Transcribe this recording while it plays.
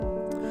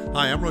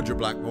Hi, I'm Roger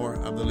Blackmore.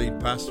 I'm the lead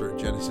pastor at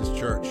Genesis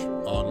Church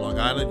on Long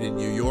Island in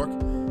New York.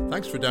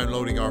 Thanks for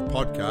downloading our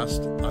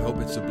podcast. I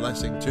hope it's a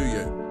blessing to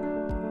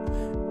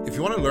you. If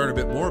you want to learn a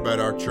bit more about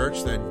our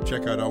church, then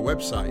check out our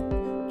website,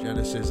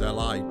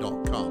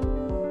 genesisli.com.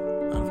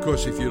 And of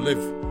course, if you live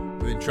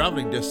within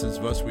traveling distance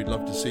of us, we'd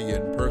love to see you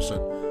in person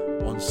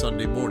on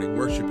Sunday morning,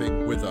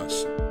 worshiping with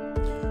us.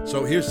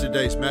 So here's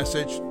today's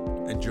message.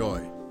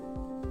 Enjoy.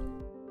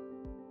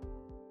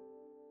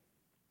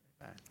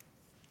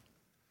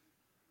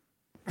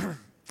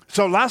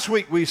 So last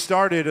week we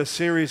started a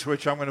series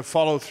which I'm going to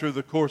follow through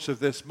the course of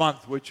this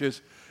month, which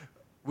is,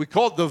 we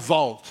called The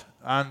Vault.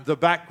 And the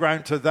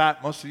background to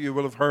that, most of you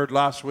will have heard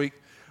last week,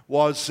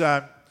 was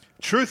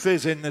truth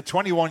is in the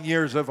 21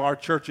 years of our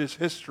church's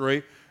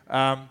history,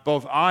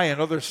 both I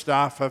and other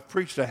staff have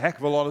preached a heck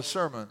of a lot of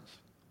sermons.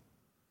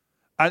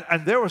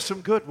 And there were some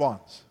good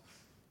ones.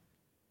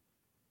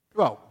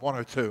 Well, one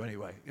or two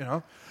anyway, you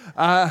know.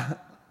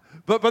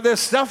 But there's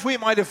stuff we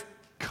might have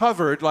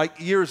covered like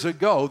years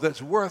ago that's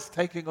worth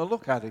taking a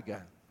look at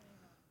again.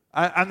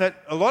 And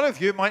that a lot of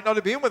you might not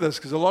have been with us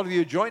because a lot of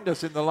you joined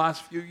us in the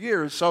last few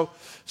years. So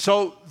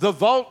the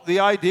vault,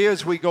 the idea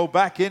is we go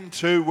back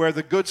into where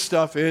the good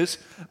stuff is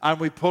and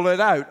we pull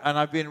it out. And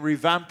I've been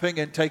revamping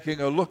and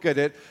taking a look at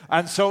it.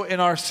 And so in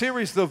our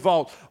series, The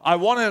Vault, I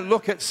want to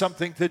look at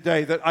something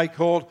today that I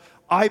called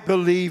I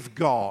Believe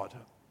God.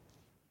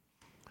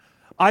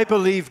 I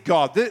Believe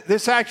God.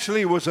 This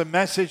actually was a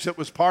message that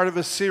was part of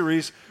a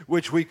series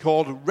which we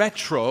called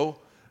Retro,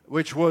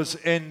 which was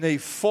in the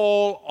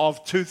fall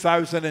of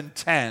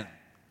 2010.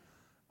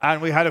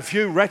 And we had a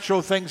few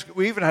retro things.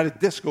 We even had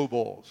disco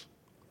balls.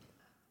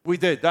 We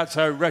did. That's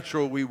how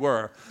retro we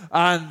were.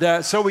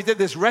 And so we did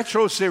this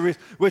retro series,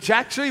 which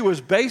actually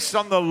was based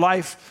on the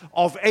life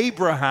of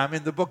Abraham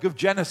in the book of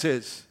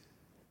Genesis.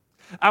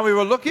 And we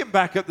were looking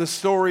back at the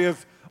story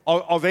of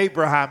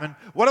Abraham. And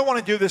what I want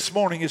to do this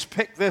morning is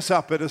pick this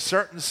up at a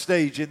certain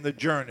stage in the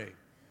journey.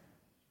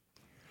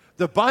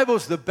 The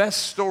Bible's the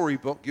best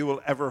storybook you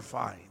will ever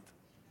find.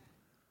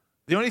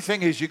 The only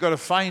thing is you've got to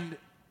find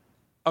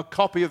a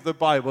copy of the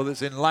Bible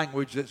that's in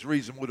language that's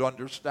reasonable to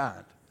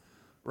understand,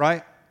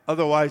 right?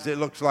 Otherwise, it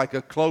looks like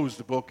a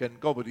closed book and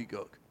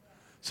gobbledygook.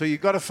 So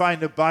you've got to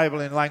find a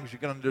Bible in language you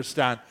can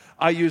understand.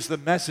 I use the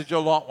Message a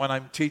lot when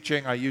I'm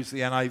teaching. I use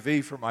the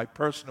NIV for my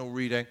personal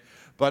reading.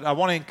 But I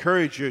want to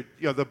encourage you,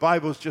 the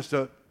Bible's just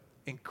an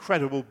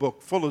incredible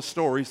book full of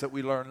stories that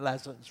we learn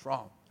lessons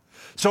from.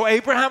 So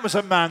Abraham was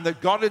a man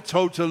that God had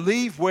told to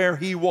leave where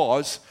he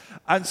was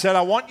and said,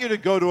 I want you to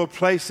go to a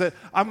place that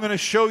I'm going to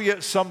show you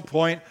at some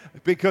point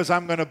because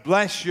I'm going to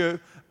bless you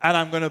and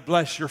I'm going to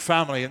bless your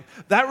family. And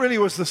that really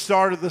was the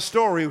start of the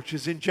story, which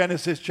is in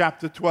Genesis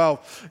chapter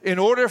 12. In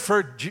order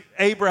for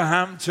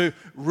Abraham to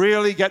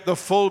really get the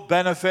full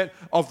benefit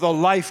of the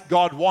life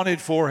God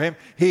wanted for him,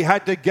 he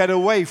had to get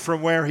away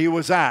from where he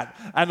was at.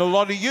 And a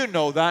lot of you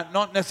know that,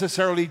 not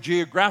necessarily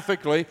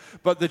geographically,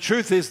 but the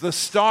truth is the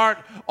start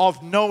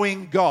of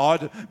knowing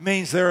God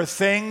means there are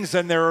things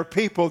and there are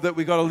people that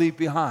we got to leave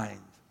behind.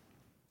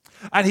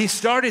 And he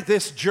started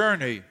this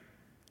journey.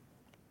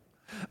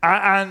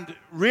 And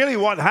really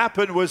what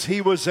happened was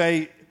he was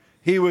a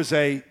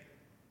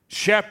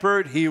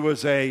shepherd, he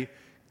was a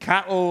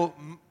cattle,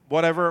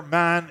 whatever,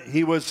 man,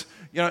 he was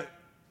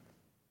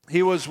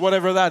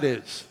whatever that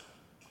is.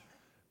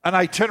 An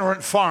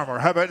itinerant farmer.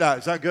 How about that?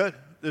 Is that good?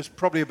 There's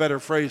probably a better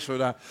phrase for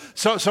that.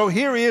 So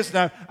here he is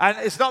now, and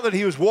it's not that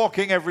he was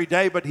walking every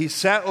day, but he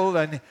settled,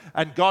 and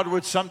God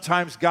would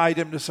sometimes guide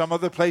him to some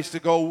other place to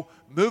go,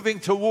 moving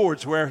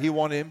towards where he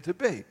wanted him to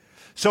be.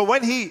 So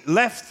when he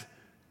left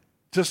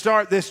to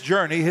start this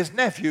journey, his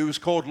nephew, who's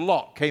called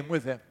Lot, came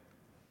with him.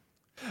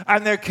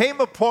 And there came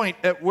a point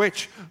at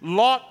which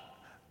Lot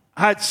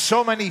had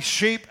so many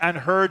sheep and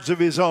herds of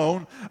his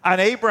own,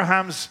 and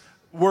Abraham's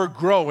were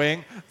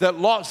growing, that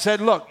Lot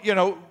said, look,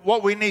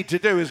 what we need to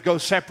do is go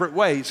separate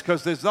ways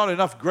because there's not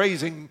enough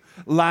grazing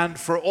land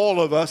for all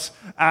of us.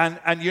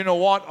 And you know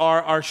what?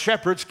 Our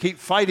shepherds keep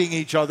fighting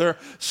each other.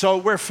 So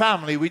we're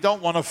family. We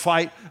don't want to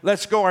fight.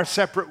 Let's go our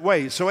separate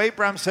ways. So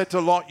Abraham said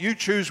to Lot, you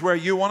choose where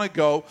you want to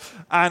go.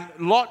 And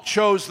Lot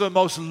chose the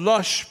most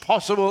lush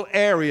possible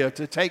area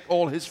to take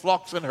all his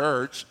flocks and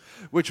herds,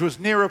 which was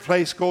near a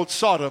place called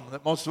Sodom,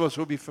 that most of us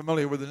will be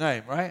familiar with the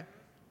name, right?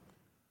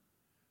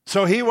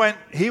 So he went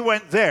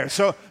there.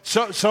 So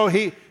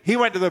he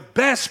went to the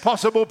best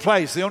possible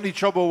place. The only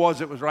trouble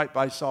was it was right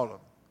by Sodom.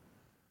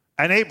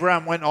 And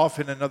Abraham went off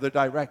in another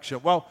direction.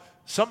 Well,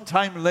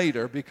 sometime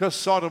later, because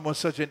Sodom was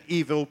such an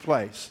evil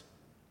place,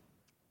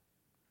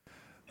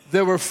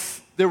 there were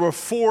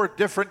 4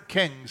 different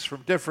kings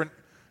from different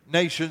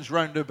nations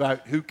round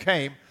about who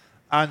came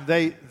and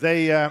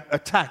they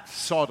attacked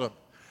Sodom.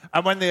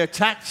 And when they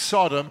attacked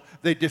Sodom,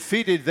 they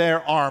defeated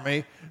their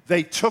army.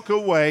 They took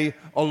away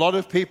a lot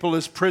of people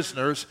as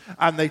prisoners,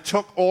 and they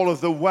took all of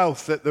the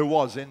wealth that there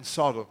was in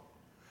Sodom.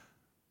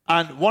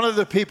 And one of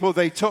the people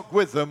they took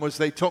with them was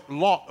they took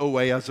Lot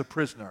away as a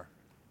prisoner.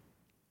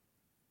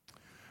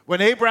 When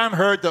Abraham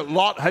heard that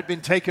Lot had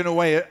been taken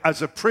away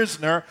as a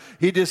prisoner,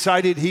 he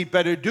decided he'd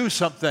better do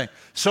something.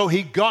 So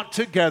he got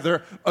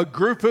together a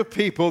group of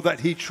people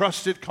that he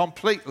trusted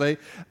completely,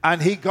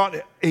 and he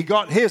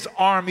got his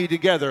army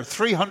together,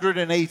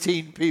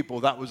 318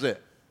 people, that was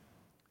it.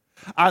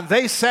 And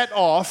they set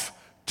off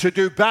to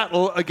do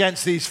battle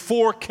against these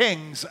 4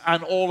 kings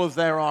and all of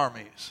their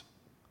armies.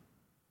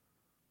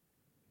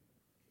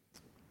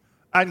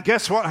 And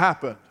guess what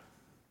happened?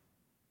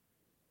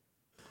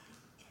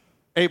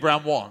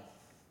 Abraham won.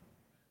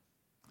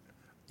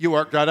 You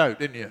worked that out,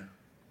 didn't you?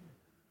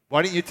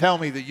 Why didn't you tell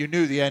me that you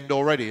knew the end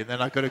already, and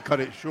then I could have cut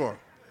it short?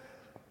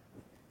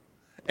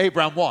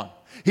 Abraham won.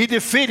 He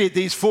defeated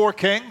these 4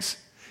 kings.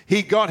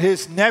 He got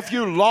his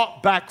nephew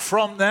Lot back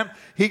from them.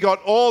 He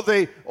got all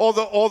the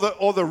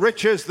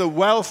riches, the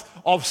wealth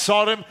of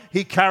Sodom.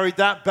 He carried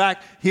that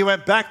back. He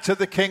went back to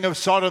the king of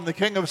Sodom. The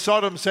king of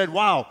Sodom said,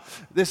 wow,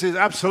 this is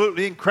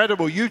absolutely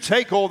incredible. You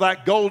take all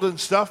that gold and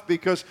stuff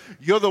because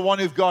you're the one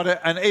who've got it.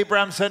 And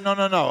Abraham said,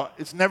 no.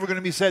 It's never going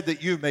to be said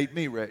that you made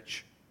me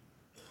rich.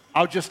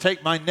 I'll just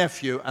take my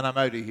nephew and I'm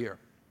out of here.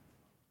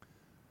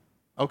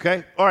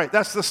 Okay? All right,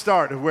 that's the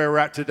start of where we're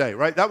at today,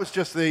 right? That was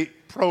just the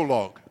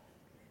prologue.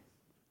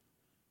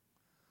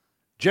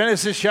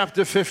 Genesis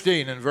chapter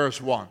 15 and verse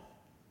 1.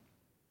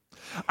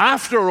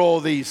 After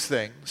all these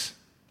things,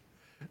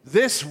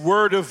 this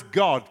word of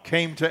God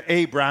came to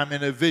Abraham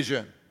in a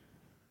vision.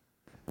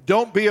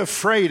 Don't be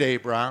afraid,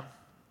 Abraham.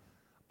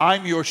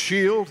 I'm your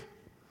shield.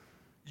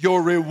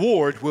 Your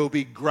reward will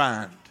be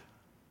grand.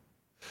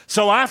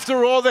 So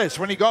after all this,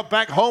 when he got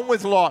back home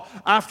with Lot,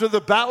 after the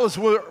battles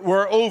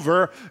were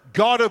over,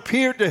 God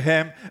appeared to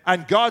him,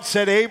 and God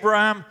said,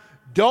 Abraham,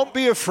 don't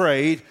be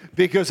afraid,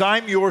 because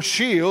I'm your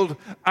shield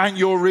and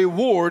your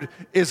reward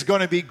is going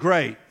to be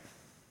great.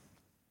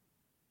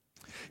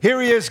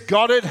 Here he is.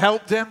 God had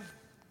helped him.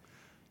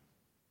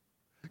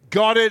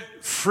 God had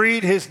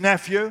freed his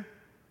nephew.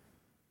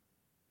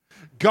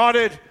 God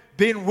had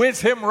been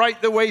with him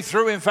right the way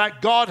through. In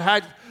fact, God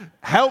had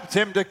helped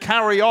him to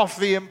carry off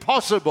the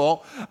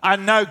impossible.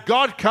 And now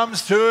God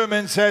comes to him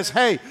and says,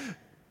 hey,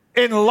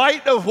 in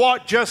light of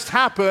what just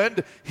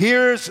happened,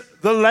 here's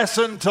the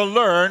lesson to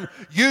learn.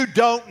 You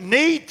don't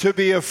need to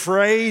be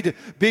afraid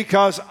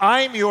because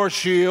I'm your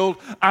shield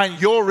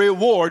and your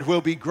reward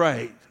will be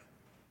great.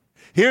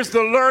 Here's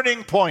the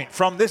learning point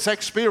from this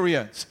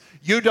experience.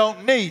 You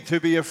don't need to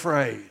be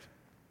afraid.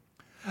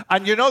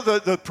 And you know,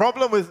 the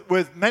problem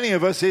with many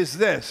of us is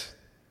this,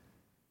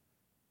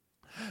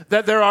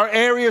 that there are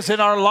areas in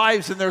our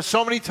lives, and there's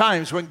so many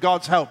times when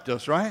God's helped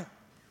us, right?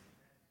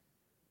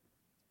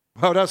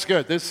 Well, that's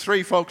good. There's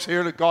 3 folks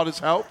here that God has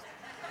helped.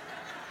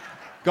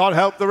 God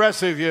help the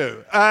rest of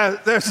you.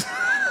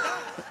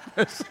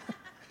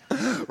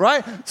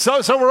 Right?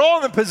 So we're all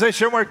in a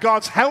position where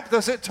God's helped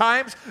us at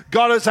times.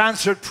 God has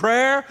answered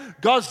prayer.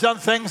 God's done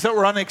things that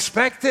were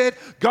unexpected.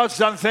 God's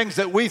done things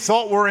that we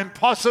thought were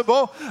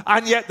impossible.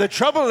 And yet the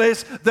trouble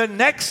is, the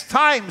next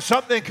time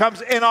something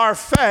comes in our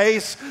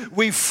face,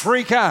 we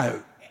freak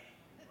out.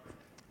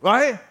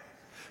 Right?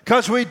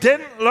 Because we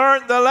didn't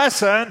learn the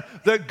lesson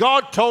that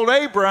God told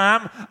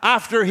Abraham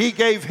after he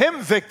gave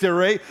him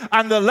victory.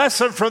 And the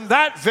lesson from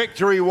that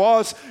victory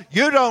was,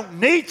 you don't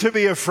need to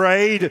be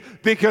afraid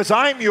because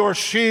I'm your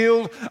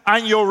shield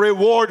and your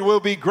reward will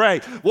be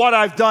great. What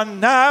I've done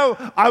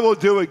now, I will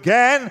do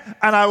again,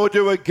 and I will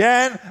do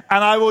again,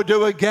 and I will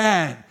do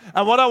again.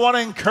 And what I want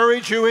to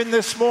encourage you in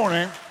this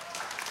morning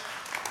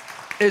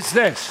is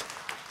this.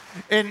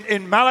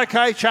 In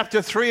Malachi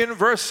chapter 3 and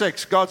verse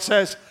 6, God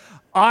says,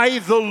 I,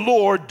 the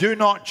Lord, do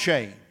not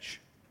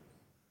change.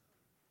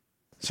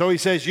 So he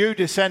says, you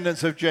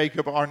descendants of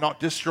Jacob are not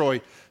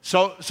destroyed.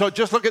 So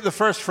just look at the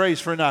first phrase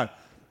for now.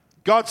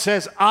 God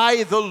says,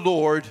 I, the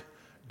Lord,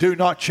 do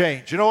not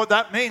change. You know what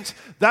that means?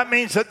 That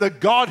means that the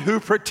God who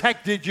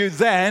protected you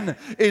then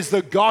is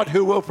the God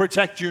who will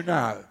protect you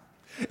now.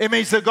 It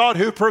means the God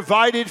who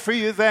provided for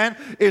you then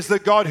is the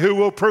God who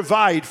will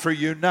provide for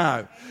you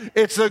now.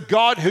 It's the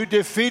God who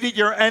defeated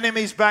your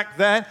enemies back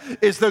then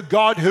is the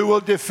God who will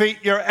defeat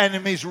your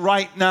enemies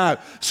right now.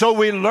 So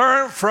we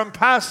learn from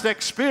past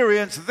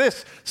experience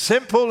this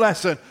simple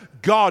lesson.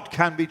 God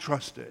can be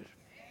trusted.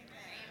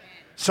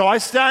 So I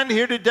stand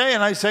here today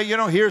and I say, you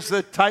know, here's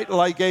the title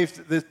I gave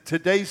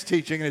today's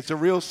teaching, and it's a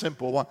real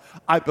simple one.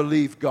 I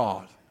believe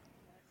God.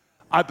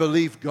 I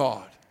believe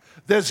God.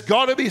 There's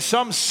got to be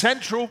some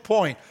central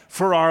point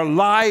for our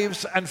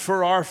lives and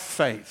for our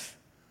faith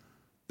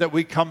that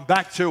we come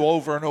back to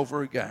over and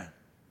over again.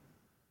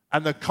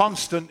 And the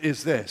constant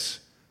is this: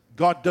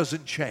 God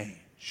doesn't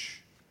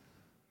change.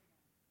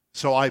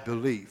 So I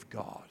believe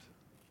God.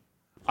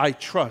 I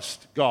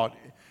trust God.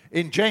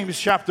 In James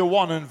chapter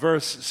 1 and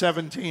verse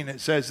 17,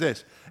 it says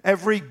this: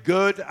 every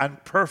good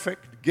and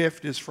perfect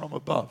gift is from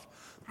above,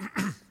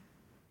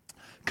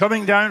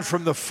 coming down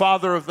from the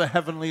Father of the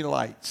heavenly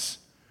lights,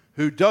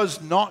 who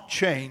does not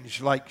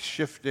change like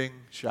shifting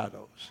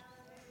shadows.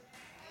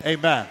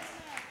 Amen.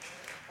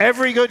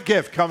 Every good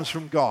gift comes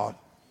from God.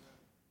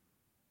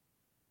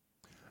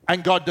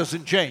 And God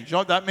doesn't change. You know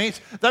what that means?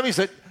 That means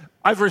that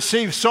I've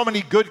received so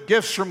many good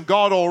gifts from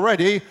God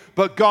already,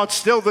 but God's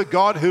still the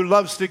God who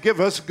loves to give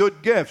us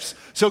good gifts.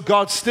 So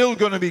God's still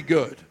going to be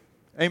good.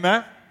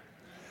 Amen?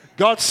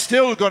 God's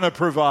still going to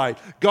provide.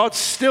 God's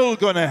still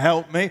going to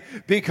help me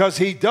because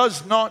He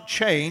does not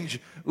change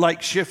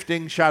like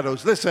shifting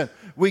shadows. Listen,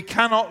 we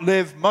cannot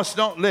live, must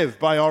not live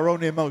by our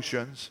own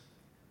emotions,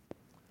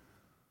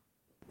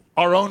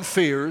 our own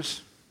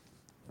fears,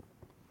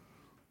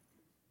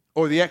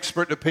 or the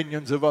expert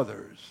opinions of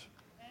others.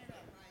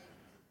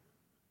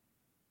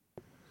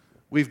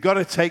 We've got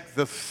to take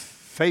the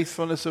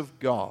faithfulness of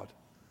God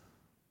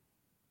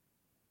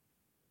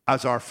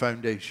as our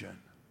foundation.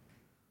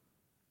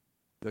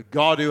 The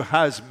God who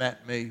has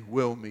met me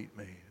will meet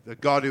me. The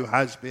God who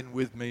has been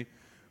with me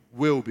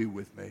will be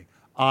with me.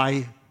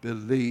 I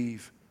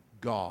believe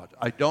God.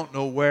 I don't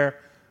know where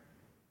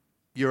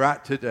you're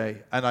at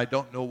today, and I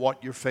don't know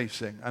what you're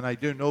facing. And I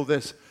do know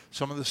this.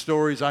 Some of the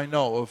stories I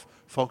know of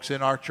folks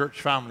in our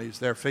church families,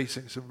 they're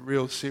facing some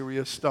real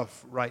serious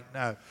stuff right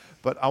now.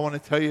 But I want to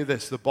tell you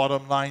this, the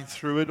bottom line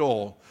through it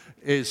all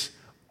is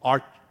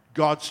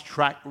God's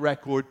track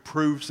record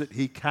proves that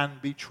He can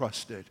be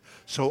trusted.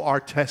 So our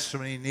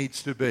testimony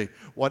needs to be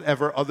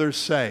whatever others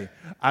say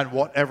and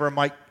whatever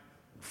might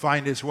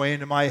find its way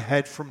into my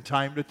head from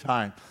time to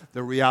time.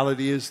 The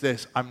reality is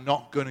this, I'm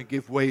not going to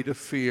give way to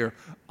fear.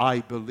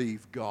 I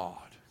believe God.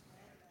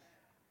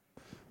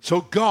 So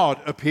God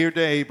appeared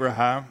to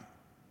Abraham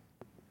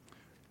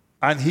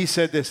and He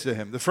said this to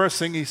him. The first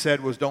thing He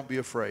said was, don't be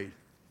afraid.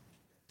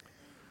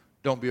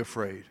 Don't be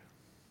afraid.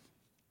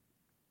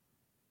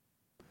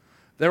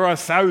 There are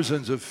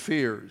thousands of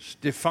fears,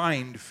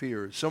 defined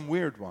fears, some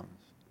weird ones.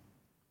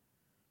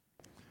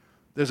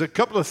 There's a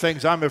couple of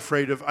things I'm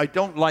afraid of. I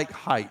don't like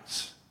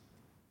heights.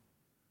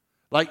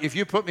 Like if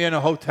you put me in a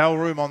hotel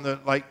room on the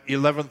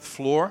 11th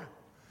floor,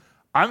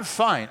 I'm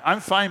fine. I'm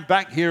fine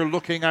back here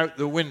looking out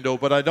the window,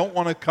 but I don't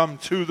want to come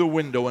to the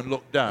window and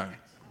look down.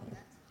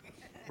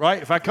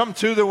 Right? If I come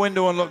to the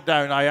window and look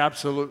down, I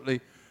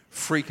absolutely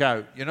freak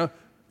out, you know?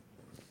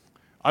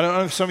 I don't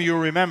know if some of you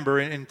remember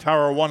in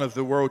Tower 1 of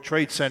the World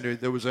Trade Center,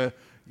 there was an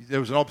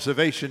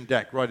observation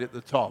deck right at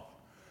the top.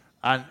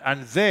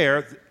 And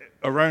there,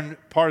 around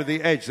part of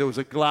the edge, there was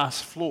a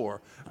glass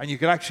floor. And you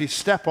could actually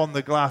step on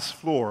the glass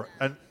floor.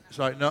 And it's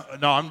like, no,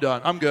 I'm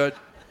done. I'm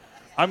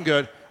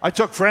good. I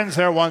took friends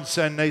there once,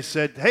 and they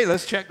said, hey,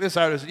 let's check this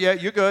out. I said, yeah,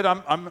 you're good.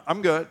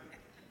 I'm good.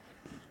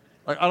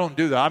 Like, I don't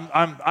do that.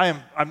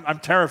 I'm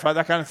terrified.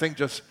 That kind of thing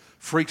just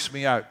freaks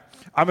me out.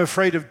 I'm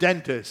afraid of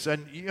dentists,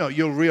 and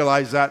you'll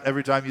realize that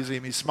every time you see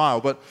me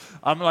smile. But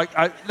I'm like,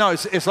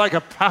 it's like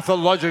a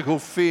pathological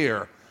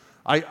fear.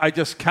 I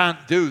just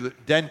can't do the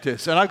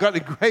dentist, and I've got the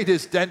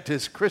greatest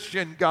dentist,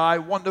 Christian guy,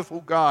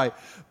 wonderful guy.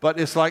 But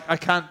it's like I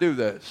can't do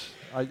this.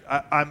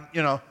 I'm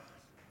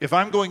if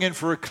I'm going in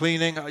for a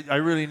cleaning, I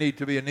really need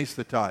to be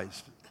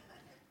anesthetized.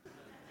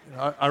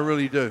 I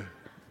really do.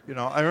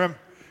 I remember.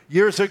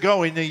 Years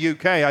ago in the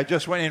UK, I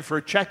just went in for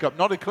a checkup,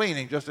 not a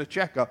cleaning, just a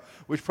checkup,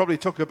 which probably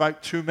took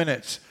about 2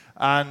 minutes.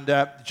 And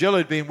Jill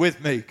had been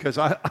with me because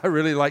I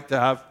really like to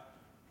have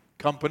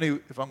company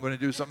if I'm going to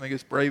do something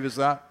as brave as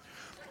that.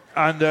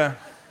 And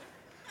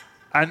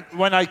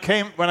when I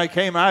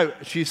came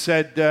out, she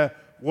said,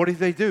 "What did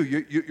they do?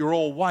 You're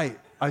all white."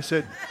 I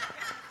said,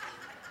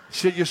 "She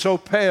said you're so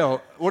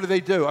pale. What did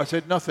they do?" I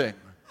said, "Nothing."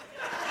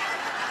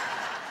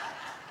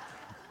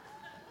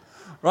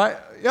 Right?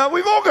 Yeah,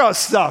 we've all got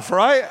stuff,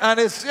 right? And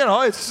it's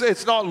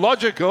it's not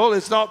logical.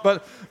 It's not,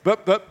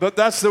 but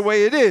that's the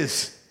way it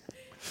is.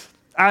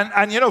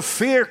 And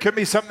fear can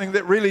be something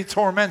that really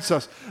torments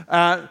us.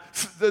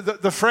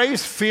 The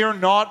phrase "fear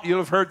not," you'll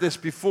have heard this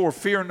before.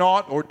 Fear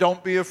not, or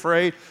don't be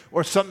afraid,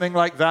 or something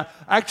like that,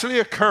 actually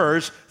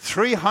occurs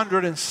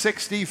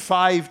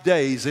 365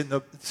 days in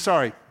the.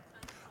 Sorry,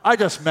 I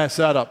just messed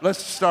that up.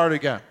 Let's start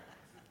again.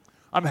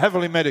 I'm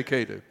heavily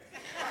medicated.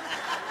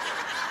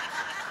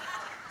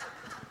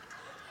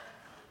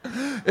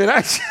 It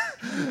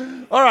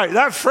actually, all right,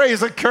 that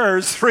phrase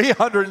occurs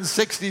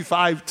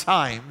 365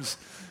 times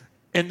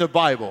in the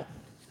Bible.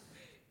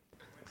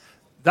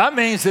 That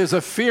means there's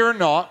a fear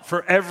not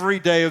for every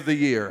day of the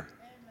year,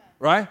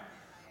 right?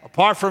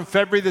 Apart from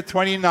February the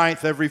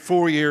 29th every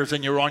 4 years,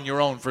 and you're on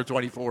your own for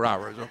 24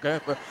 hours,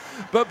 okay?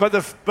 But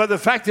the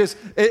fact is,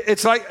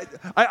 it's like,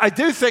 I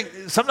do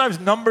think sometimes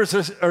numbers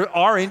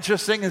are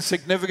interesting and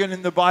significant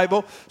in the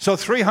Bible. So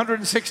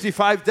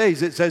 365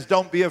 days, it says,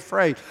 don't be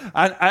afraid.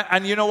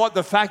 And you know what?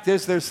 The fact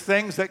is, there's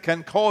things that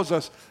can cause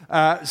us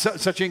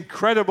such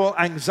incredible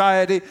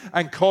anxiety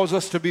and cause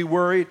us to be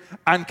worried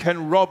and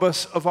can rob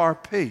us of our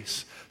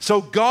peace. So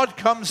God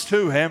comes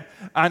to him,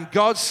 and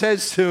God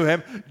says to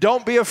him,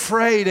 don't be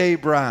afraid,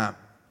 Abraham.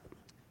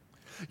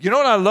 You know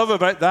what I love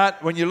about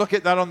that? When you look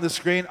at that on the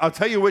screen, I'll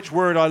tell you which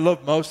word I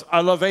love most.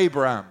 I love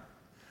Abraham.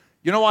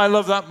 You know why I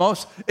love that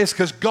most? It's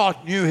because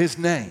God knew his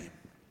name.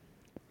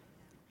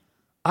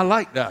 I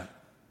like that.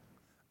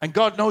 And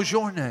God knows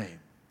your name.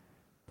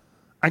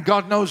 And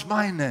God knows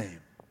my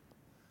name.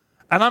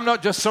 And I'm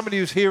not just somebody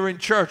who's here in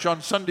church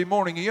on Sunday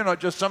morning, and you're not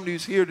just somebody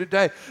who's here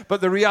today.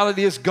 But the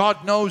reality is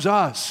God knows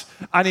us,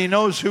 and He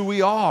knows who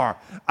we are,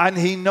 and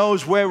He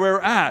knows where we're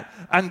at.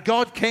 And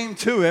God came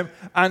to him,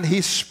 and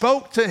He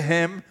spoke to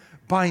him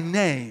by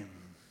name.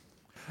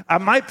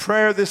 And my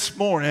prayer this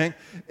morning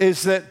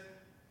is that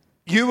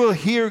you will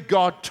hear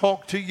God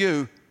talk to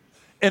you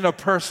in a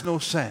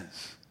personal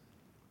sense.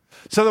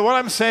 So that what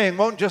I'm saying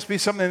won't just be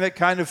something that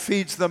kind of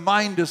feeds the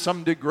mind to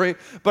some degree,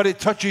 but it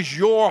touches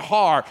your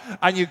heart.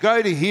 And you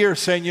go to hear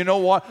saying, you know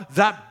what,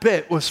 that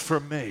bit was for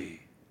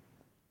me.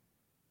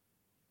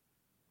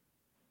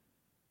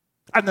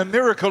 And the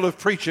miracle of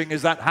preaching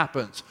is that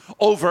happens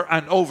over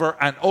and over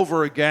and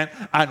over again,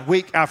 and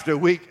week after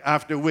week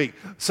after week.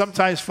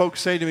 Sometimes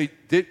folks say to me,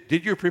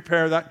 did you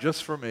prepare that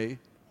just for me?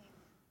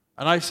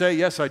 And I say,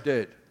 yes, I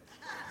did.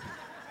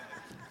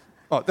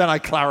 Oh, then I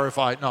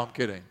clarify, no, I'm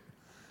kidding.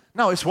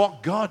 No, it's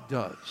what God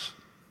does.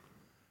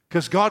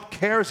 Because God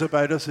cares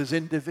about us as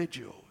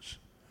individuals.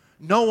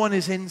 No one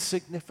is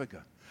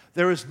insignificant.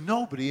 There is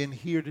nobody in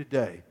here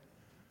today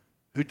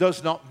who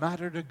does not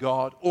matter to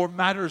God or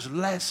matters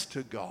less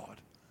to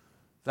God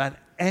than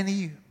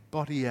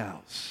anybody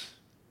else.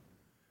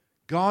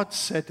 God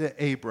said to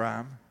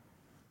Abraham,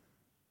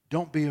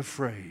 don't be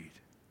afraid.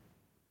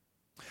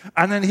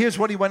 And then here's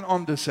what He went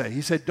on to say.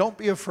 He said, don't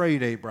be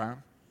afraid,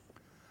 Abraham.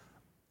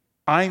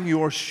 I'm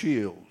your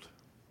shield.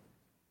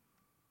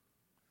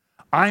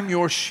 I'm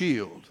your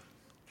shield.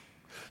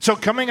 So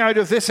coming out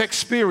of this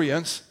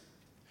experience,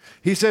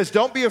 He says,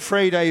 don't be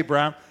afraid,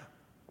 Abraham.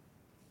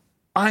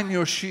 I'm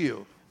your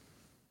shield.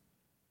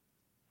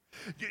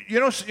 You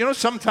know,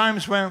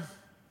 sometimes when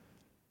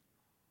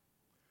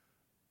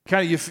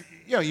kind of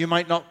you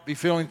might not be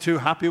feeling too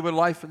happy with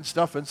life and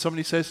stuff, and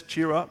somebody says,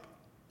 cheer up.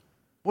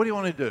 What do you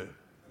want to do?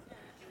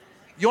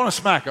 You want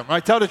to smack them,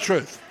 right? Tell the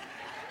truth.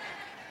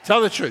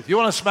 Tell the truth. You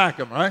want to smack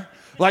them, right?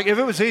 Like if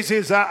it was easy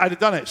as that, I'd have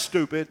done it,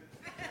 stupid.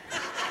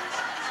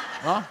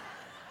 Huh?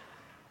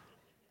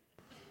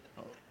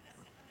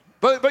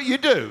 But you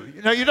do.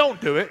 You know, you don't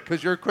do it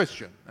because you're a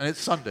Christian and it's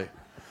Sunday.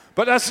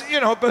 But that's,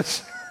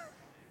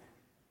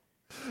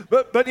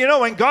 but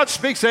when God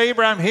speaks to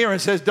Abraham here and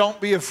says, don't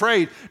be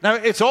afraid. Now,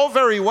 it's all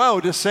very well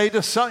to say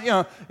to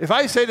some, if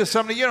I say to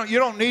somebody, you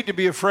don't need to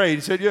be afraid.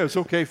 He said, yeah, it's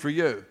okay for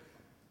you.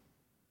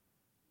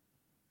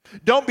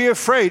 Don't be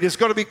afraid. It's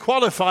got to be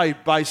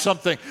qualified by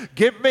something.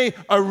 Give me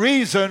a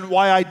reason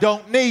why I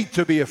don't need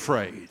to be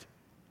afraid.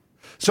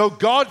 So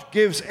God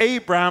gives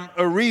Abraham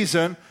a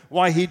reason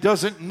why he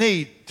doesn't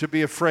need to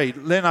be afraid.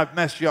 Lynn, I've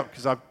messed you up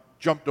because I've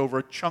jumped over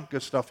a chunk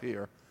of stuff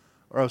here,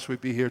 or else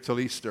we'd be here till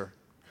Easter.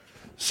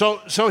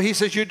 So he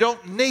says, you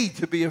don't need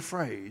to be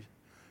afraid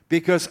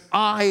because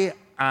I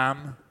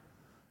am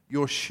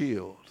your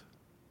shield.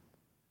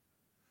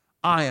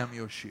 I am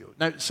your shield.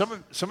 Now,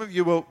 some of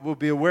you will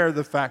be aware of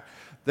the fact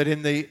that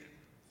in the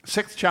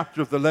 6th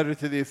chapter of the letter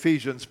to the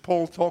Ephesians,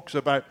 Paul talks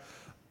about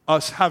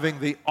us having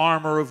the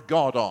armor of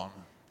God on.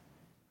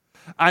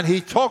 And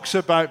he talks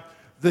about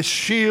the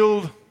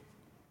shield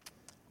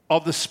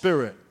of the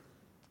Spirit.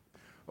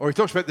 Or he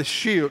talks about the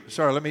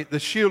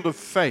shield of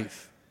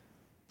faith.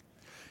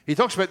 He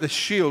talks about the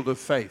shield of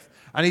faith.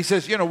 And he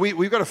says,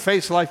 we've got to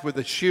face life with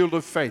the shield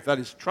of faith. That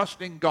is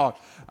trusting God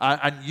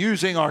and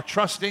using our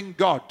trusting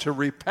God to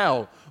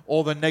repel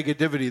all the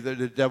negativity that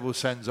the devil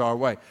sends our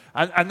way.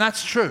 And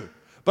that's true.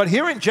 But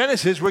here in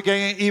Genesis, we're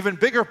getting an even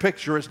bigger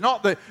picture. It's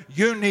not that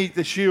you need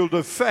the shield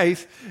of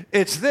faith.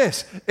 It's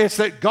this. It's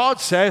that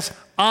God says,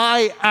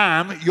 I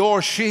am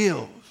your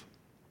shield.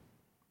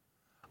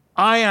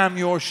 I am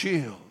your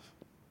shield.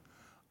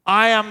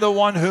 I am the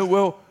one who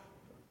will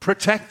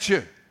protect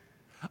you.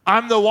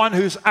 I'm the one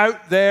who's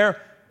out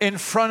there in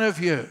front of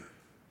you.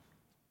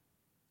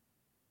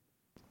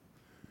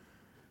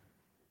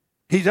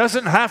 He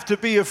doesn't have to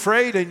be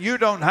afraid, and you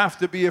don't have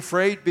to be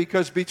afraid,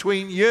 because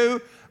between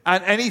you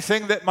and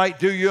anything that might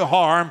do you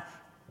harm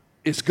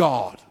is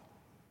God.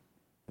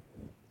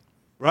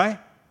 Right?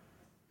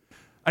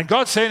 And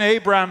God's saying to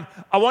Abraham,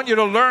 I want you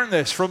to learn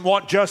this from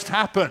what just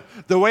happened.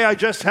 The way I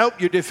just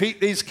helped you defeat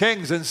these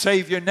kings and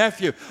save your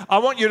nephew. I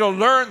want you to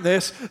learn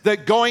this,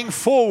 that going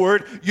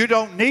forward, you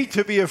don't need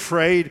to be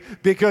afraid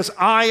because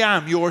I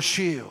am your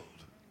shield.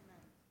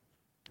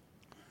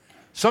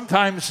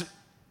 Sometimes,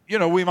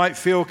 we might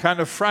feel kind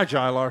of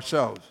fragile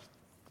ourselves.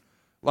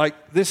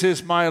 Like, this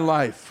is my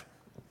life.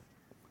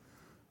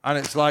 And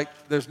it's like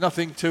there's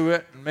nothing to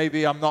it, and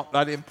maybe I'm not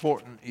that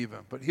important even.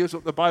 But here's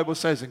what the Bible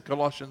says in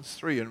Colossians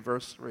 3 and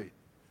verse 3.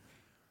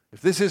 If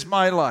this is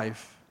my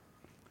life,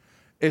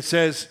 it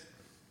says,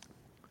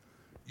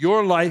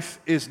 your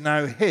life is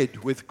now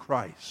hid with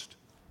Christ.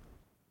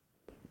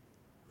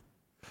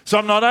 So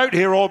I'm not out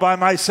here all by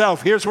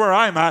myself. Here's where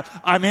I'm at.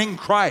 I'm in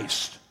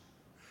Christ.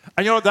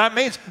 And you know what that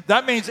means?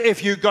 That means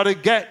if you've got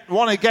to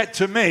want to get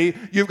to me,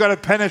 you've got to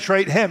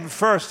penetrate Him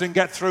first and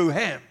get through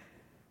Him.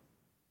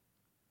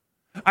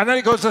 And then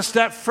it goes a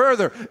step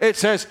further. It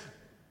says,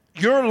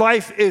 your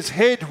life is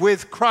hid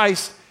with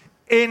Christ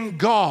in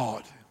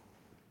God.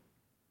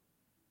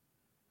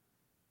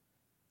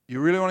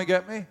 You really want to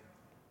get me?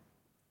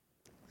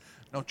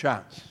 No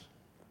chance.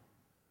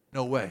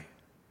 No way.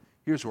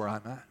 Here's where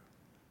I'm at.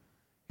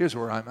 Here's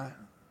where I'm at.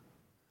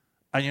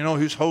 And you know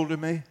who's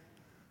holding me?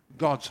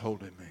 God's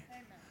holding me.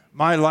 Amen.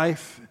 My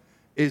life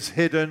is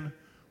hidden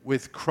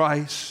with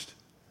Christ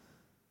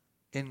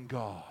in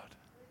God.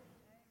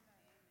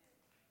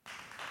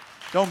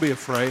 Don't be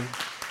afraid.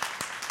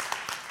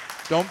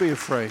 Don't be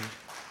afraid.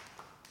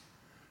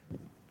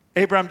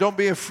 Abraham, don't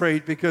be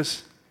afraid,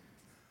 because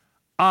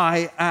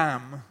I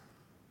am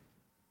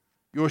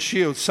your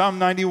shield. Psalm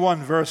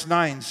 91 verse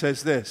 9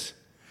 says this: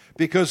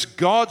 because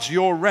God's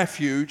your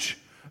refuge,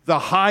 the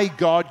high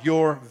God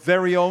your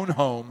very own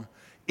home,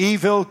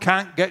 evil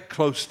can't get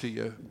close to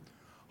you.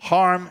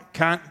 Harm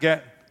can't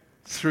get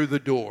through the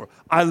door.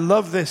 I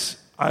love this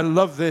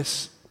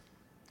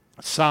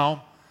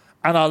psalm,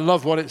 and I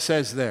love what it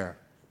says there.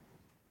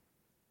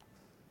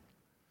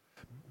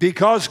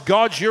 Because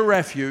God's your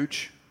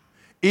refuge,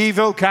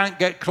 evil can't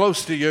get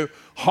close to you.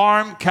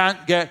 Harm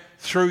can't get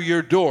through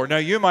your door. Now,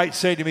 you might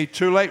say to me,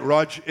 too late,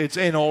 Rog, it's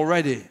in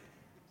already.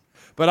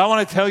 But I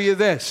want to tell you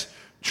this.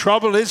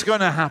 Trouble is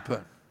going to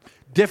happen.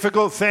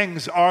 Difficult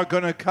things are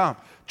going to come.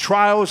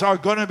 Trials are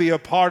going to be a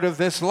part of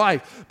this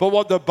life. But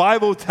what the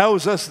Bible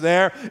tells us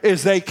there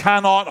is they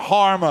cannot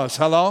harm us.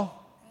 Hello?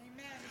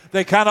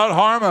 They cannot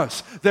harm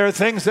us. There are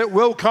things that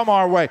will come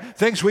our way,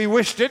 things we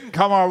wish didn't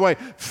come our way,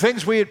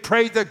 things we had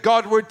prayed that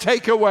God would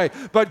take away.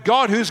 But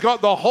God, who's got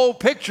the whole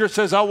picture,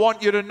 says, I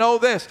want you to know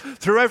this.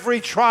 Through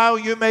every trial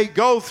you may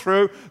go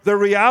through, the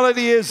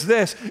reality is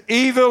this: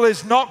 evil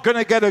is not going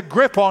to get a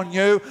grip on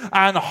you,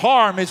 and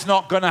harm is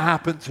not going to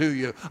happen to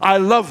you. I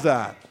love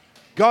that.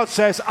 God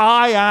says,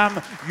 I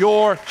am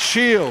your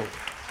shield.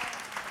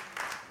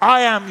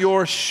 I am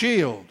your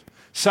shield.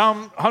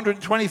 Psalm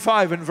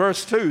 125 and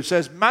verse 2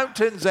 says,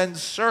 mountains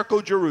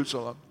encircle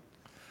Jerusalem,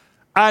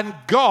 and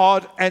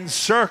God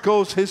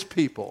encircles his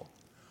people.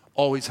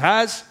 Always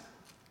has,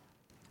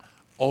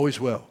 always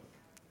will.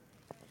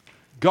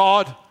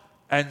 God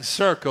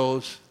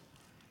encircles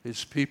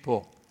his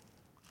people.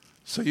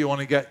 So you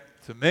want to get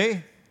to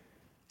me,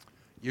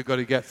 you've got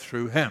to get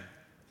through him.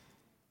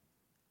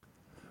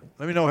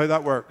 Let me know how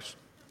that works.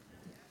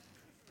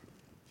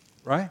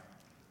 Right?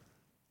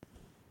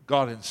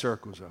 God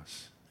encircles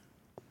us.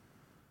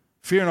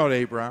 Fear not,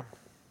 Abraham.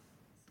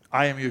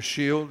 I am your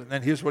shield. And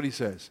then here's what he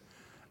says.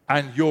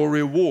 And your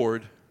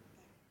reward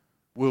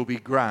will be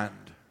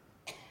grand.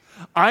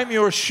 I'm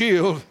your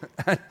shield.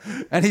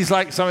 And he's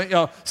like,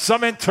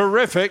 something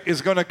terrific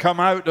is going to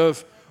come out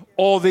of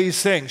all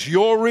these things.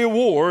 Your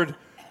reward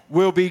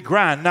will be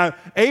grand. Now,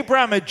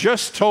 Abraham had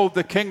just told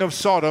the king of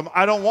Sodom,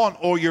 I don't want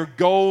all your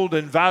gold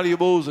and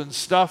valuables and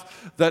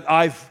stuff that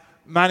I've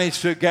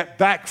managed to get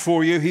back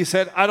for you. He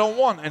said, I don't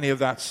want any of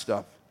that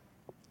stuff.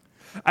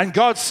 And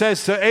God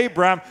says to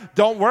Abraham,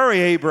 don't worry,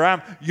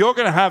 Abraham, you're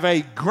going to have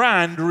a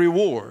grand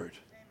reward.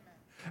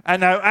 And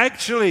now,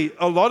 actually,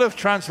 a lot of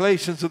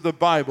translations of the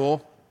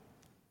Bible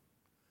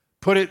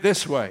put it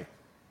this way.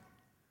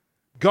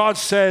 God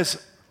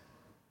says,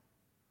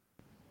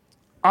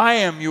 I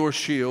am your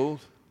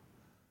shield,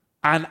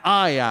 and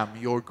I am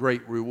your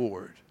great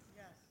reward.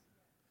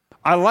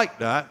 I like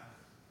that,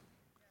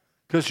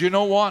 because you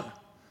know what?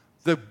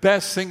 The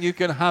best thing you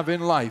can have in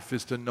life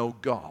is to know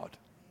God.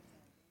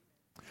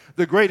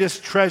 The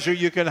greatest treasure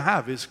you can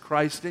have is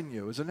Christ in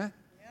you, isn't it?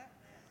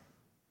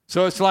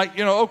 So it's like,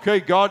 okay,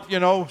 God,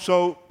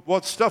 so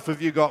what stuff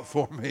have you got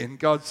for me? And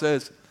God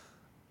says,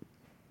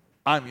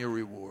 I'm your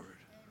reward.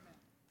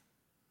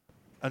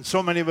 And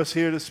so many of us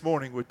here this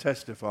morning would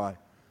testify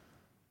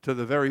to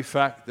the very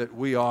fact that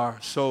we are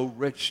so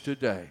rich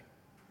today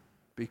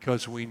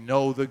because we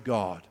know the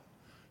God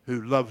who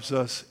loves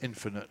us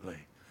infinitely,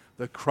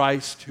 the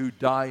Christ who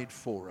died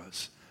for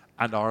us,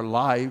 and our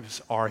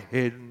lives are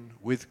hidden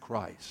with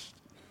Christ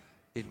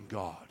in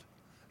God.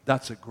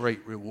 That's a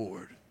great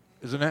reward,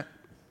 isn't it?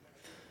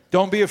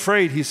 Don't be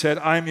afraid, he said.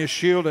 I'm your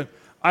shield and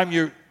I'm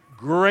your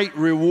great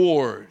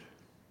reward.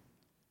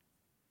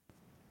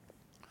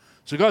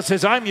 So God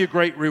says, I'm your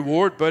great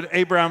reward. But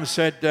Abraham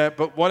said,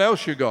 but what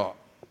else you got?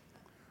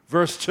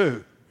 Verse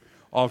 2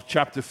 of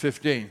chapter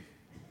 15.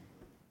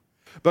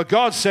 But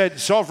God said,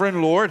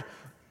 Sovereign Lord,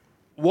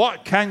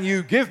 what can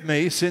you give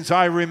me since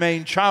I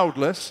remain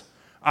childless?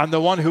 And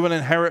the one who will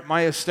inherit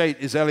my estate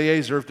is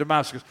Eliezer of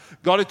Damascus.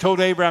 God had told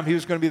Abraham he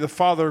was going to be the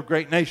father of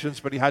great nations,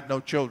 but he had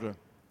no children.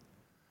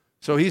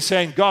 So he's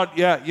saying, God,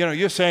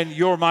 you're saying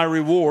you're my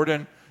reward,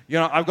 and,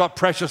 I've got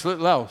precious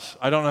little else.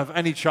 I don't have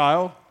any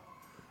child,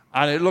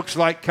 and it looks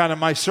like kind of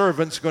my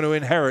servant's going to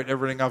inherit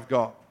everything I've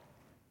got.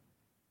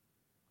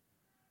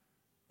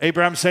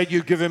 Abraham said,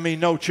 you've given me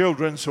no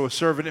children, so a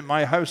servant in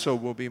my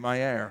household will be my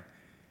heir.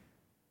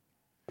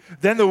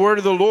 Then the word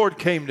of the Lord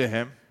came to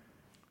him.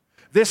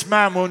 This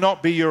man will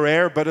not be your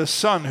heir, but a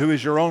son who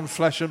is your own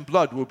flesh and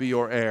blood will be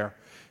your heir.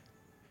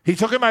 He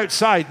took him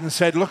outside and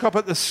said, look up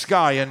at the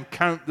sky and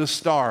count the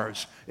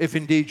stars, if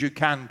indeed you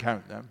can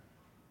count them.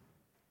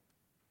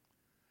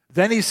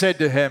 Then he said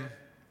to him,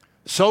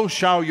 so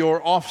shall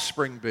your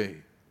offspring be.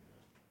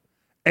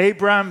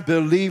 Abraham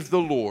believed the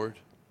Lord,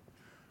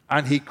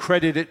 and he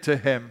credited it to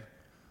him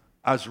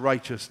as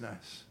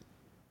righteousness.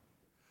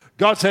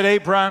 God said,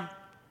 Abraham,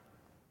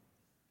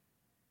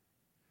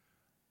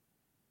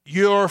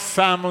 your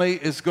family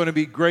is going to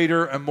be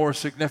greater and more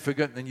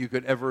significant than you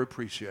could ever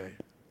appreciate.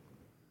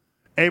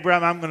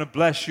 Abraham, I'm going to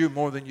bless you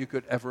more than you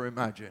could ever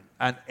imagine.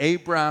 And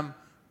Abraham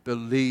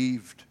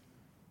believed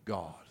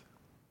God.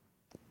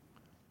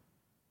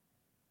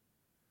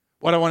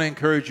 What I want to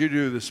encourage you to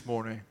do this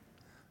morning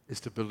is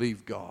to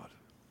believe God.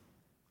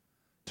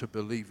 To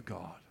believe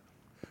God.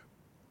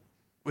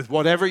 With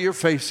whatever you're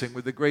facing,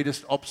 with the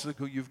greatest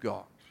obstacle you've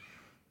got,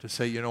 to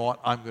say, you know what,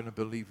 I'm going to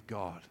believe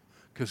God.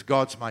 Because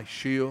God's my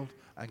shield,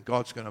 and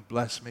God's going to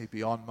bless me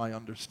beyond my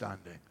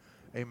understanding.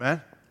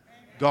 Amen?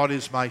 God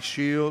is my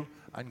shield,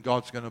 and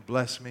God's going to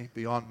bless me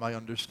beyond my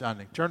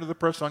understanding. Turn to the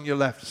person on your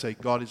left and say,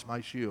 God is my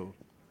shield.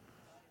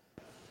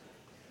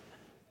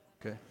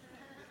 Okay.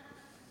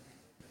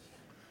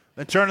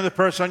 Then turn to the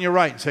person on your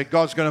right and say,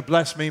 God's going to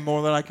bless me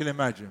more than I can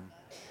imagine.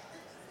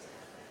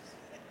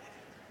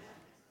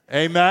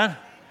 Amen?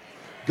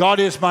 God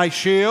is my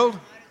shield,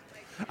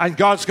 and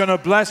God's going to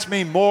bless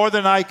me more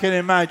than I can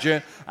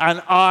imagine,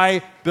 and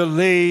I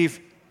believe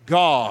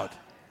God.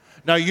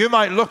 Now, you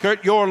might look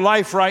at your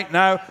life right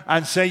now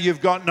and say you've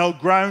got no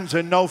grounds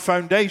and no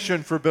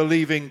foundation for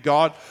believing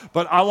God,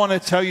 but I want to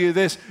tell you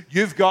this,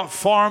 you've got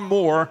far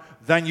more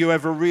than you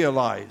ever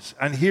realize,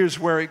 and here's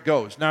where it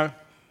goes. Now,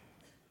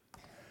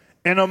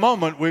 in a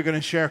moment, we're going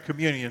to share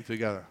communion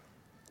together.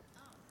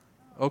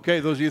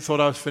 Okay, those of you who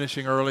thought I was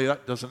finishing early,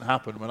 that doesn't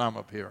happen when I'm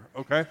up here,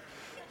 okay?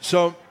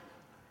 So,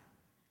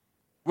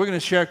 we're going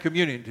to share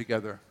communion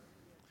together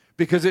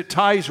because it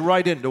ties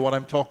right into what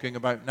I'm talking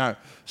about now.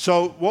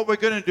 So, what we're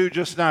going to do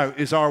just now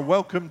is our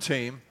welcome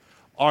team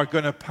are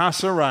going to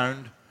pass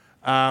around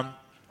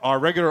our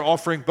regular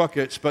offering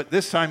buckets, but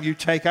this time you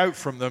take out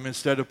from them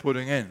instead of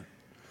putting in.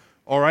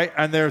 All right?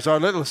 And there's our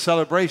little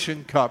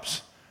celebration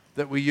cups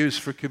that we use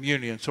for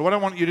communion. So, what I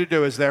want you to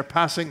do as they're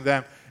passing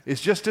them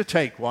is just to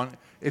take one.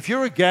 If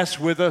you're a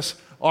guest with us,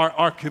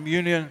 our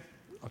communion,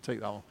 I'll take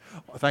that one.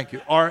 Thank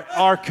you.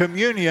 Our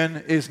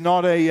communion is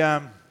not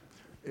a,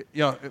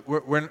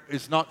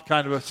 it's not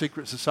kind of a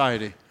secret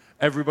society.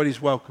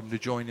 Everybody's welcome to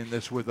join in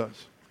this with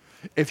us.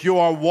 If you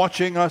are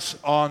watching us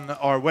on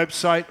our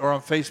website or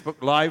on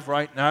Facebook Live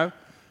right now,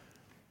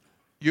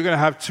 you're going to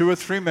have 2 or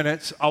 3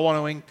 minutes. I want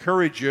to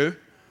encourage you.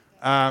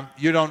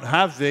 You don't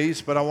have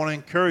these, but I want to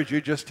encourage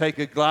you. Just take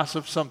a glass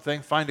of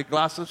something, find a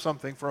glass of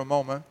something for a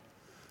moment,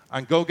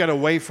 and go get a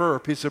wafer or a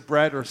piece of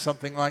bread or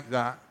something like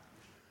that.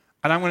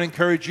 And I'm going to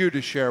encourage you to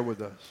share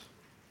with us.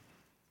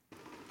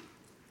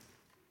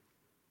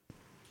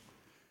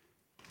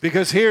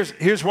 Because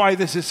here's why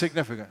this is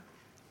significant.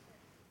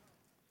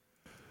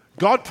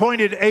 God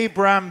pointed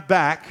Abraham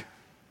back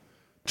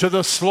to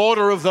the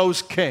slaughter of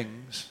those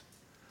kings.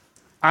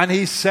 And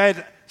he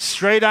said,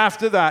 straight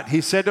after that, he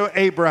said to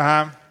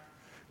Abraham,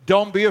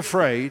 don't be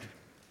afraid.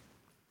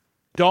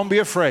 Don't be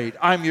afraid.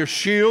 I'm your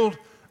shield,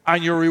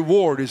 and your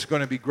reward is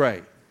going to be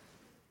great.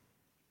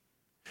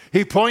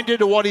 He pointed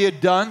to what he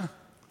had done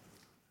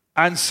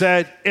and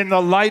said, in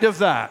the light of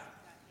that,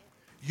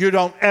 you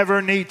don't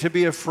ever need to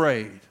be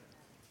afraid.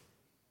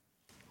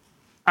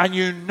 And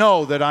you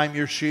know that I'm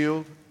your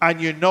shield,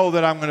 and you know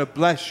that I'm going to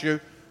bless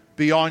you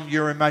beyond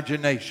your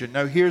imagination.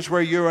 Now, here's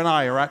where you and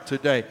I are at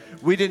today.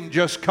 We didn't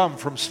just come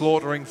from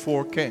slaughtering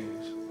 4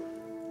 kings.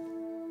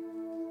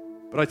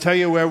 But I tell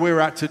you where we're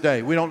at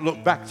today. We don't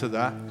look back to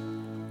that.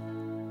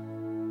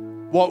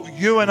 What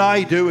you and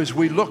I do is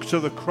we look to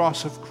the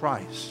cross of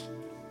Christ.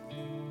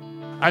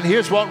 And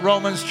here's what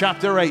Romans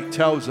chapter 8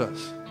 tells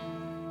us.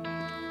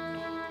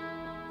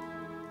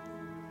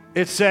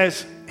 It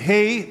says,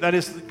 He, that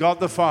is God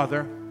the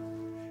Father,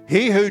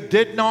 He who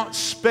did not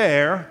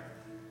spare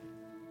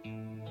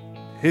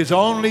His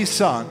only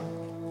Son,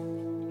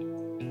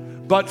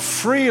 but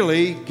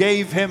freely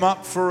gave Him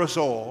up for us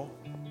all,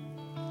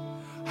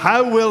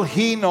 how will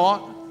He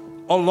not,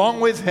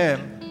 along with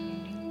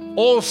Him,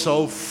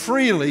 also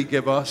freely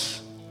give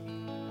us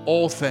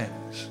all things?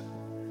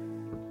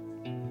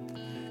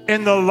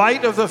 In the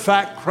light of the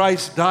fact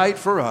Christ died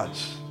for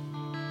us,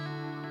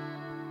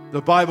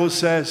 the Bible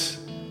says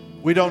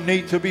we don't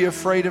need to be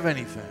afraid of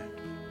anything,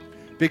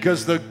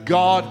 because the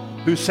God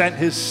who sent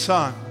His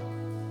Son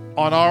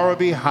on our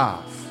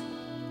behalf,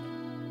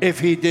 if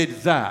He did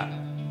that,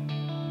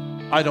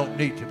 I don't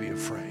need to be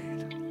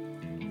afraid.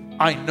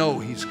 I know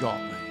He's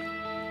got me,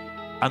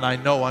 and I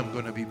know I'm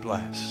going to be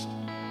blessed.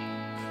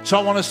 So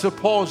I want us to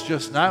pause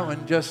just now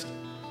and just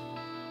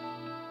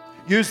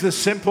use the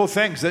simple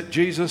things that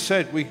Jesus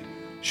said we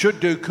should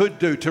do, could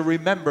do, to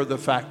remember the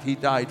fact He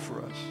died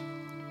for us.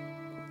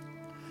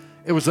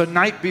 It was the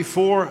night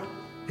before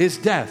His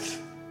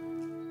death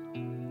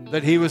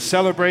that He was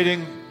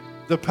celebrating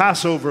the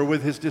Passover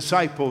with His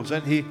disciples,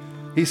 and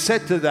He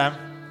said to them,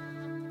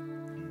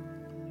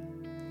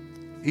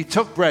 He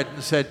took bread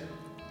and said,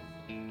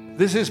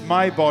 this is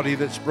my body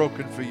that's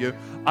broken for you.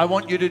 I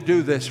want you to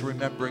do this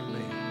remembering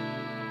me.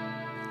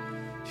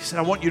 He said,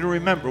 I want you to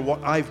remember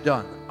what I've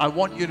done. I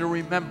want you to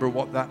remember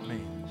what that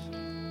means.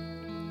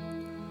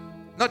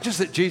 Not just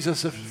that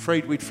Jesus is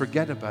afraid we'd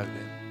forget about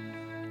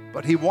it,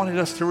 But he wanted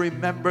us to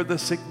remember the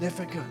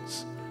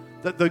significance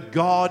that the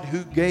God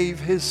who gave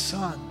his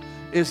Son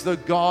is the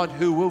God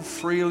who will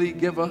freely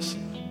give us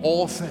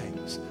all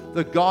things.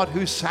 The God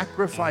who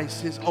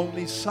sacrificed his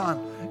only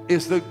Son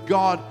is the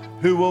God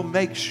who will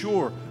make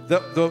sure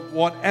that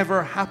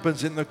whatever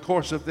happens in the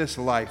course of this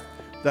life,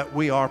 that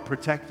we are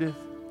protected,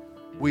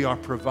 we are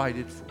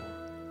provided for.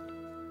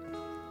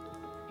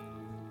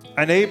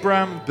 And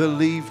Abraham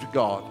believed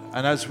God.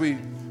 And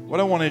what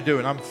I want to do,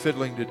 and I'm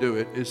fiddling to do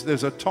it, is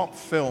there's a top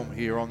film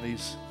here on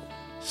these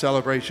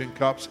celebration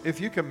cups. If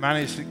you can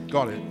manage to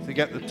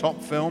get the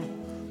top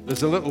film,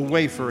 there's a little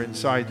wafer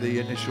inside the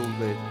initial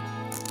lid.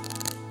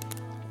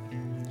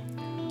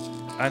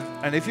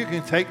 And if you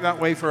can take that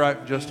wafer out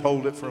and just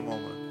hold it for a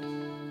moment.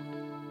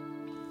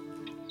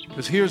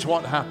 Because here's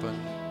what happened.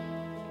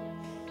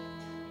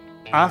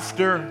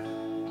 After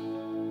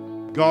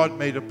God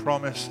made a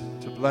promise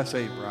to bless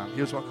Abraham,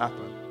 here's what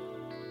happened.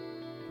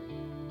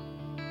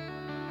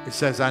 It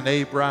says, and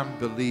Abraham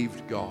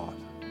believed God.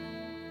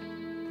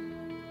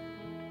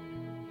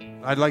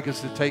 I'd like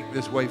us to take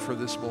this wafer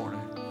this morning,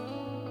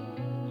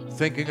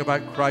 thinking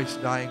about Christ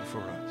dying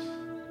for us,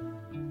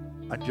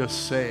 and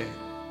just saying,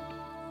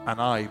 and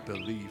I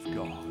believe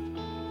God.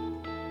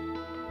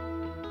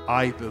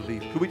 I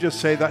believe. Could we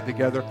just say that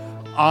together?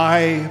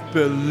 I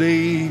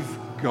believe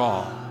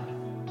God.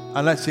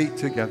 And let's eat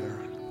together.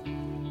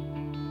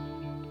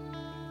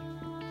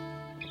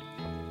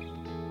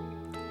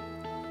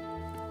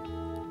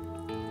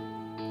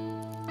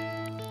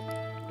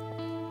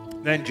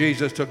 Then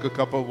Jesus took a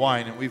cup of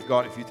wine, and we've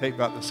got, if you take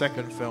back the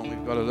second film,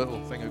 we've got a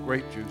little thing of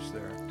grape juice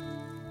there.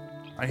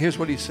 And here's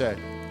what he said.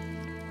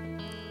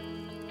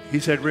 He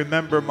said,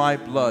 remember my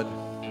blood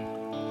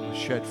was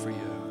shed for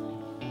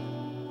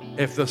you.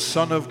 If the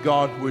Son of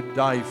God would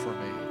die for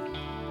me,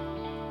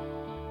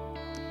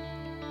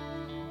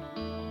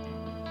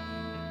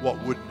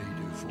 what wouldn't he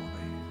do for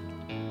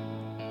me?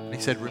 And he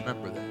said,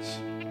 remember this.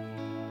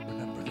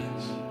 Remember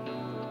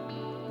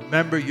this.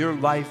 Remember your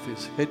life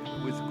is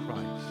hidden with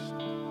Christ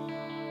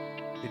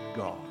in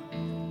God.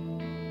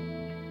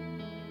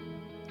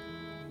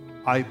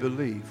 I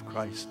believe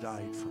Christ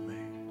died for me.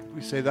 Can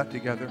we say that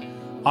together?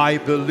 I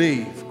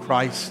believe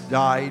Christ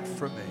died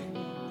for me.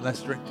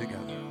 Let's drink together.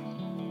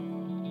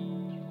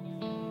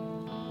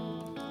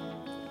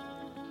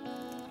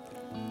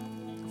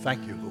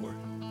 Thank you, Lord.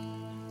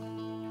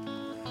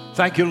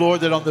 Thank you,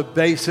 Lord, that on the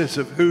basis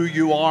of who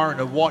you are and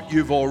of what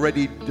you've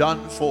already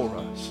done for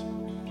us,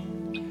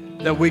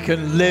 that we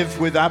can live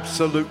with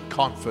absolute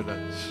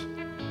confidence,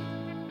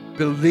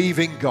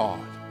 believing God.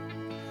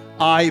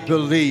 I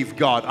believe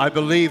God. I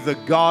believe the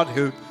God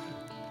who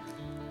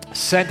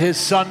sent his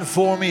Son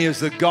for me is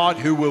the God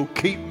who will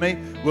keep me,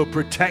 will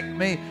protect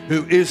me,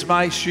 who is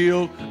my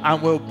shield,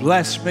 and will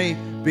bless me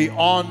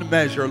beyond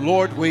measure.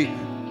 Lord, we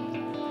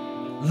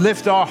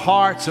lift our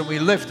hearts and we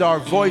lift our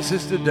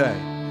voices today,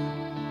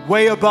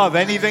 way above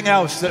anything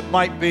else that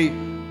might be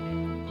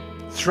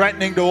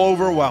threatening to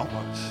overwhelm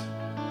us.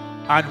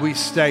 And we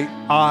state,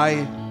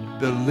 I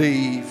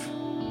believe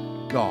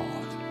God.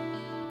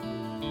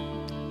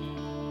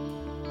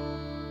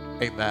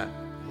 Amen.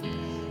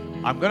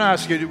 I'm going to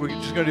ask you, we're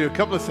just going to do a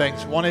couple of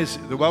things. One is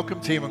the welcome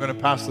team are going to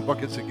pass the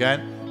buckets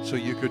again, so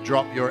you could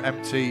drop your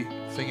empty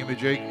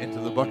thingamajig into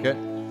the bucket.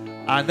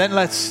 And then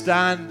let's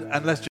stand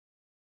and let's